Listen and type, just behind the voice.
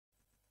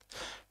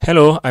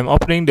Hello, I'm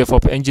opening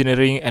DevOps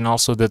Engineering and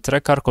also the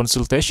Traccar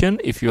consultation.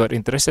 If you are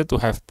interested to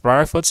have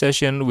private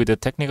session with a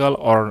technical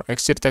or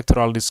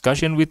architectural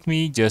discussion with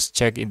me, just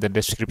check in the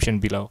description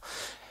below.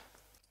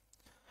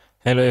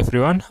 Hello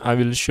everyone, I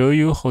will show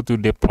you how to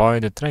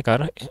deploy the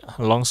Traccar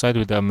alongside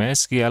with the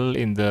MySQL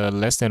in the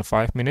less than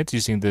 5 minutes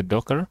using the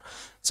Docker.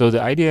 So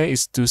the idea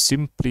is to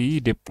simply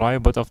deploy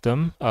both of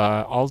them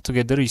all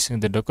together using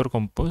the Docker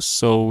Compose.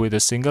 So with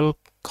a single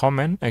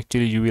command,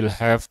 actually you will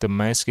have the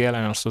MySQL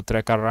and also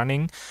Traccar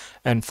running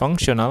and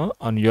functional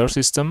on your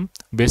system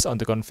based on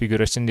the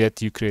configuration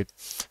that you create.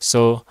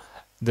 So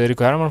the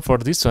requirement for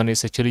this one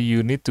is actually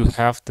you need to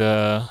have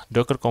the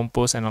Docker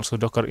Compose and also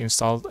Docker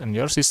installed in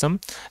your system,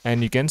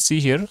 and you can see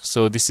here.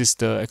 So this is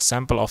the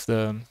example of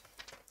the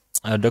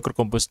Docker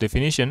Compose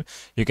definition.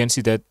 You can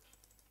see that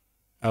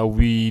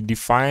we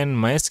define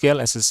MySQL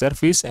as a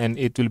service, and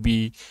it will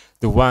be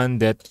the one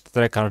that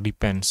Traccar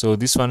depends. So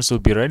this one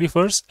should be ready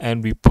first,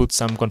 and we put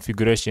some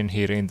configuration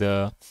here in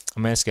the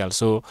MySQL.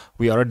 So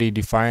we already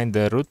defined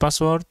the root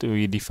password,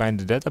 we defined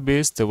the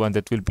database, the one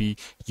that will be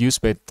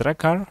used by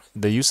Traccar,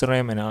 the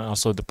username, and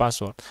also the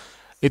password.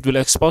 It will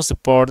expose the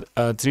port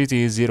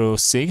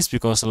 3006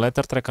 because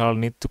later Traccar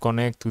need to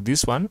connect to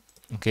this one.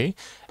 Okay,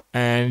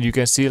 and you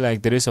can see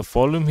like there is a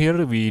volume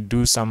here. We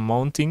do some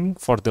mounting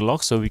for the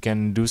log, so we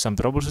can do some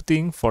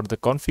troubleshooting for the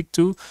config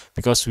too,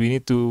 because we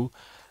need to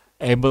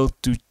able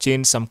to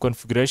change some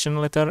configuration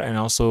later and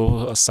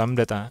also some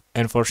data.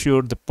 And for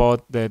sure the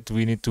port that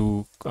we need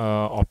to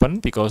open,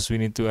 because we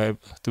need to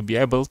be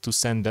able to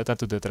send data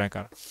to the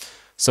Traccar.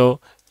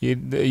 So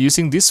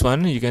using this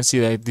one, you can see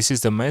that this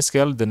is the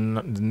MySQL, the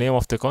name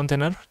of the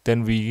container.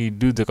 Then we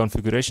do the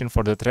configuration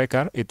for the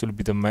Traccar. It will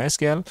be the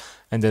MySQL,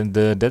 and then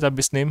the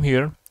database name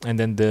here, and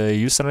then the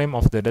username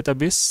of the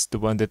database, the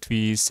one that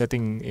we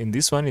setting in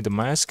this one is the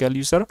MySQL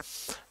user,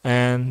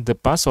 and the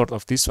password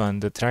of this one,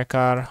 the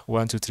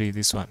Traccar123,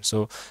 this one.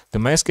 So the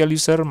MySQL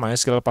user,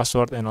 MySQL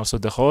password, and also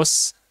the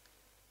host,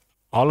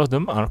 all of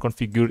them are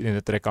configured in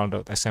the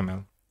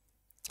traccar.xml.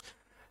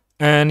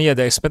 And yeah,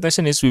 the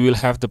expectation is we will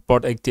have the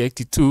port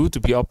 8082 to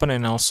be open,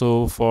 and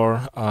also for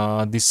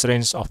this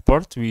range of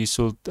port, we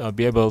should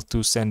be able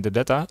to send the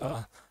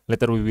data.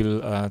 Later we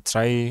will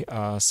try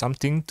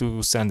something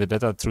to send the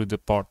data through the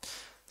port.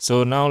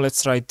 So now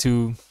let's try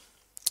to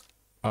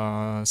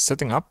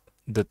setting up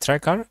the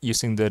Traccar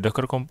using the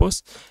Docker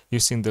Compose,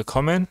 using the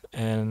command,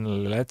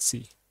 and let's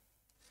see.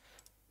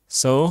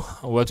 So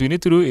what we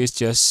need to do is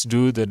just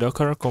do the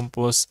Docker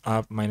Compose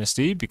app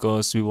 -d,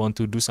 because we want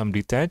to do some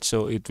detach,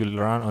 so it will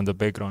run on the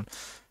background.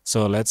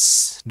 So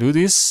let's do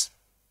this,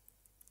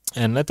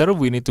 and later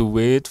we need to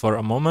wait for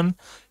a moment.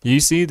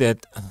 You see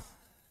that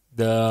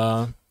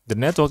the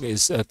network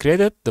is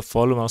created, the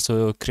volume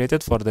also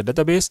created for the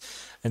database,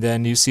 and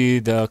then you see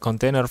the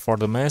container for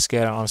the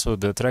MySQL, and also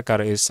the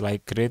Traccar is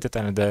like created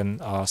and then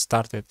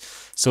started.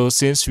 So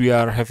since we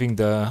are having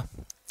the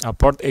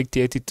port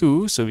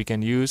 8082, so we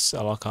can use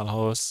a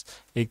localhost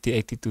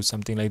 8082,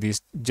 something like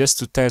this, just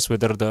to test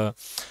whether the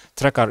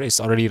Traccar is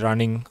already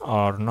running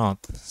or not.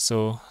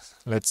 So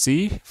let's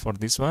see for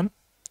this one.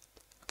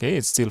 Okay,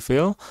 it still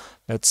failed.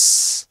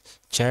 Let's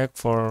check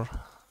for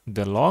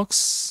the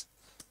logs,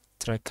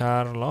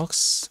 Traccar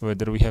logs,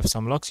 whether we have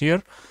some logs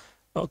here.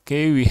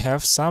 Okay, we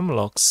have some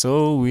logs,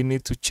 so we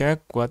need to check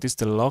what is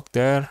the log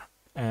there,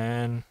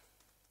 and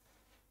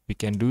we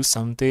can do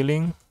some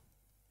tailing.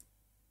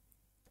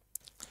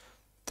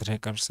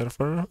 Traccar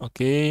server.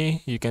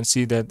 Okay, you can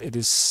see that it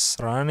is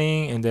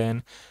running, and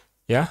then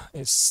yeah,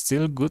 it's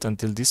still good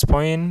until this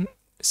point.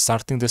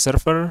 Starting the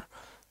server,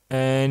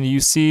 and you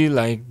see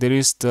like there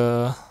is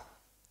the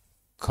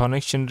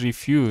connection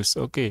refused.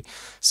 Okay,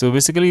 so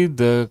basically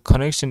the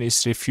connection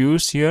is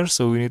refused here,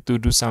 so we need to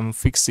do some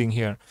fixing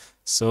here.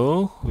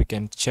 So we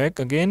can check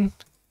again.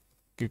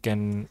 You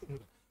can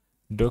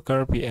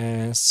docker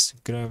ps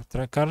grab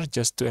Traccar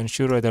just to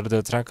ensure whether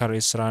the Traccar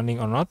is running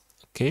or not.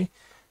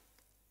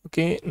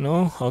 Okay,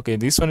 no, okay,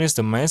 this one is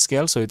the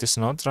MySQL, so it is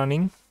not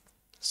running.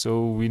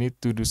 So we need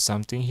to do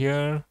something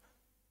here.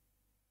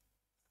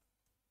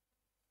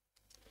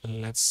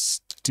 Let's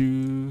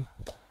do,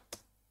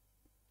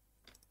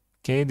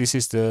 okay, this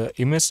is the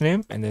image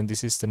name, and then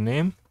this is the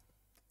name.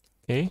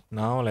 Okay,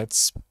 now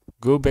let's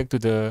go back to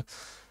the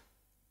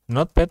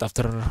notepad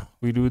after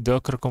we do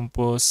Docker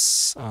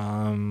Compose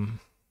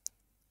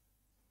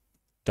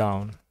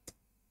down.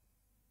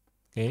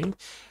 Okay,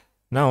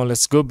 now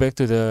let's go back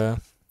to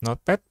the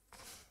notepad,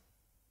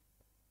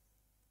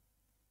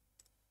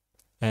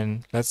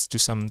 and let's do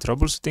some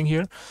troubleshooting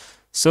here.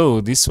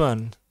 So this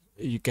one,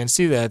 you can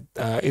see that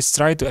it's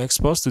trying to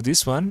expose to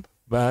this one,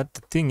 but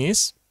the thing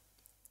is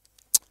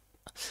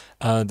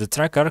the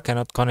Traccar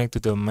cannot connect to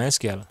the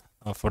MySQL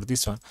for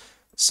this one.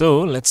 So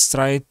let's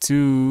try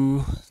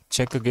to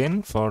check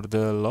again for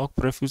the log.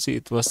 Previously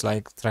it was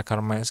like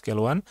Traccar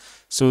MySQL 1,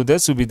 so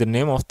that should be the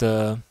name of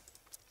the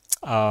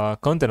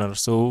container.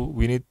 So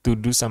we need to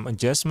do some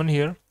adjustment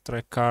here,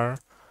 Traccar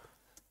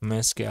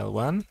MySQL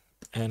 1,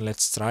 and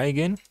let's try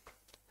again.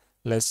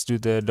 Let's do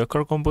the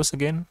Docker Compose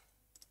again.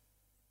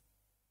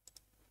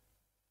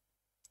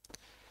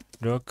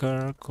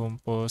 docker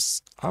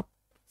compose up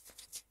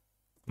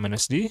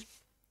 -d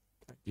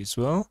as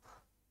well.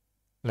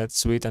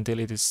 Let's wait until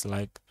it is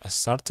like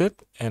started,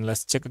 and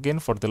let's check again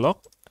for the log.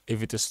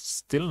 If it is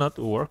still not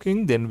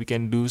working, then we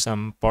can do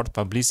some port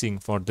publishing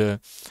for the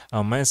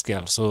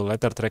MySQL. So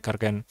later Traccar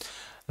can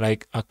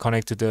like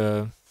connect to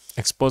the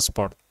expose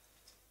port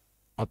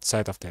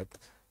outside of that.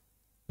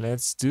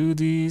 Let's do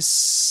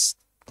this,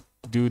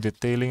 do the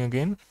tailing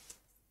again,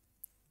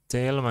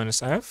 tail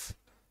 -f.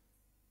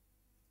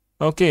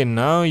 Okay,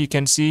 now you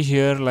can see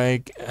here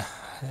like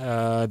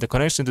the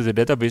connection to the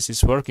database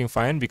is working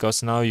fine,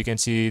 because now you can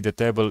see the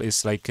table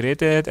is like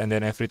created and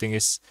then everything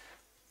is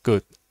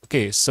good.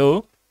 Okay,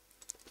 so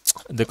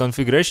the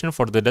configuration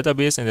for the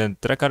database and then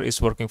Traccar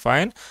is working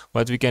fine.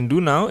 What we can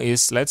do now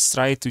is let's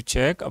try to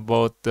check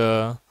about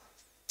the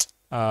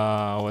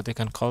what I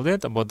can call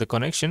that, about the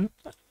connection.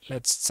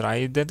 Let's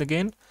try that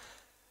again.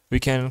 We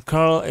can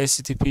curl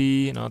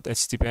http, not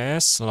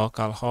https,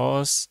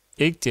 localhost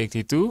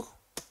 8082,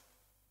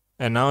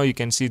 and now you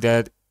can see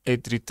that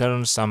it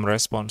returns some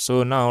response.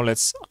 So now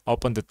let's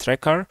open the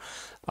Traccar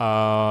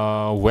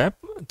web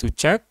to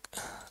check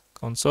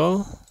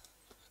console.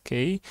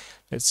 Okay,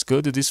 let's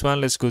go to this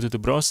one. Let's go to the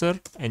browser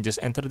and just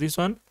enter this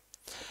one.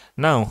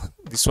 Now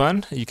this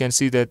one, you can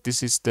see that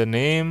this is the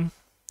name.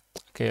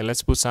 Okay,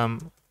 let's put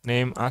some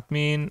name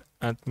admin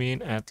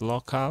at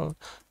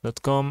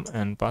local.com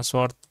and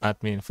password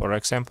admin, for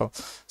example.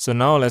 So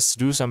now let's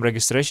do some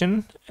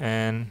registration,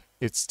 and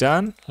it's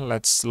done.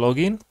 Let's log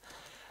in.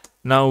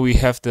 Now we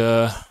have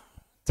the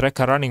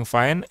Traccar running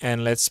fine,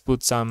 and let's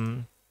put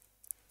some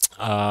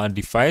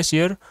device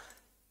here.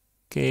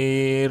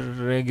 Okay,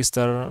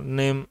 register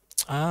name,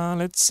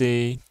 let's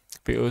say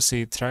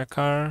POC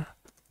Traccar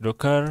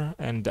Docker,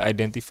 and the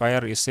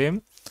identifier is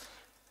same.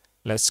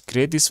 Let's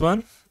create this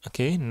one.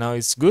 Okay, now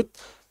it's good.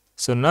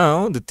 So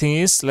now the thing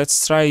is,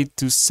 let's try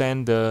to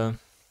send the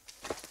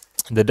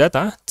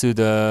data to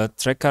the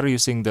Traccar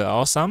using the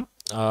awesome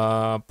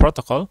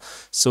protocol.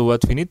 So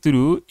what we need to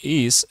do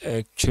is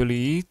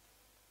actually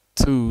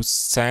to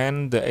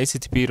send the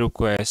HTTP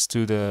request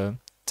to the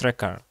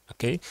Traccar,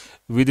 okay,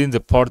 within the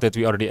port that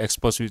we already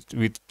exposed,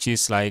 which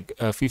is like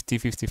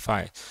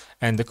 5055,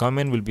 and the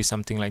command will be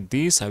something like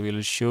this. I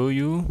will show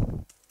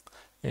you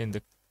in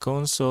the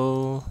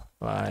console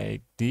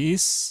like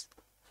this.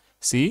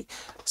 See,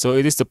 so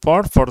it is the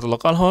port for the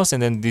localhost,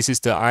 and then this is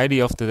the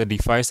ID of the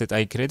device that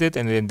I created,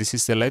 and then this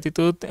is the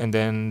latitude, and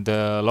then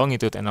the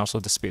longitude, and also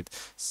the speed.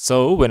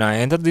 So when I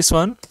enter this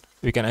one,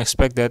 we can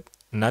expect that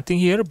nothing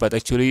here, but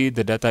actually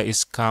the data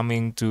is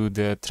coming to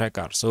the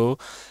Traccar. So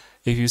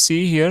if you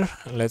see here,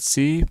 let's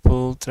see,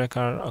 pull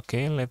Traccar.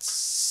 Okay, let's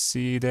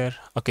see there.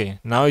 Okay,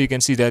 now you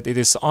can see that it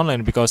is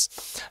online because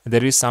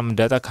there is some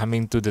data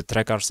coming to the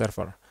Traccar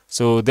server.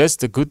 So that's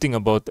the good thing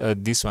about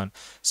this one.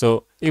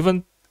 So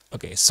even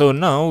okay, so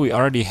now we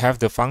already have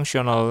the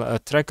functional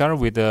Traccar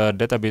with the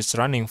database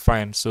running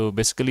fine. So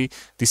basically,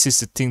 this is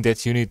the thing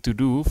that you need to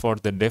do for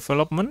the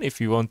development. If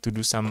you want to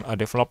do some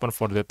development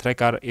for the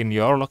Traccar in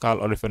your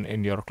local or even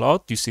in your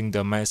cloud using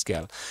the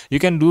MySQL, you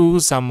can do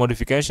some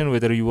modification,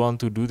 whether you want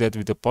to do that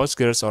with the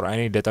Postgres or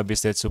any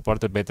database that's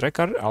supported by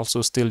Traccar.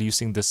 Also, still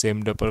using the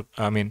same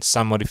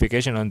some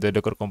modification on the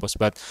Docker Compose,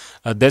 but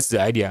that's the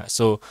idea.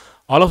 So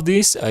all of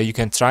these you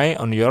can try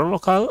on your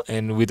local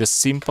and with a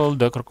simple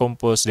Docker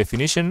Compose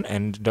definition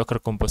and Docker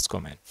Compose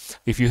command.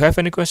 If you have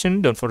any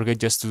question, don't forget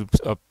just to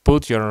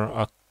put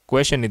your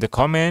question in the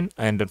comment,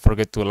 and don't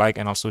forget to like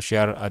and also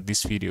share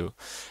this video,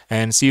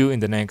 and see you in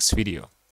the next video.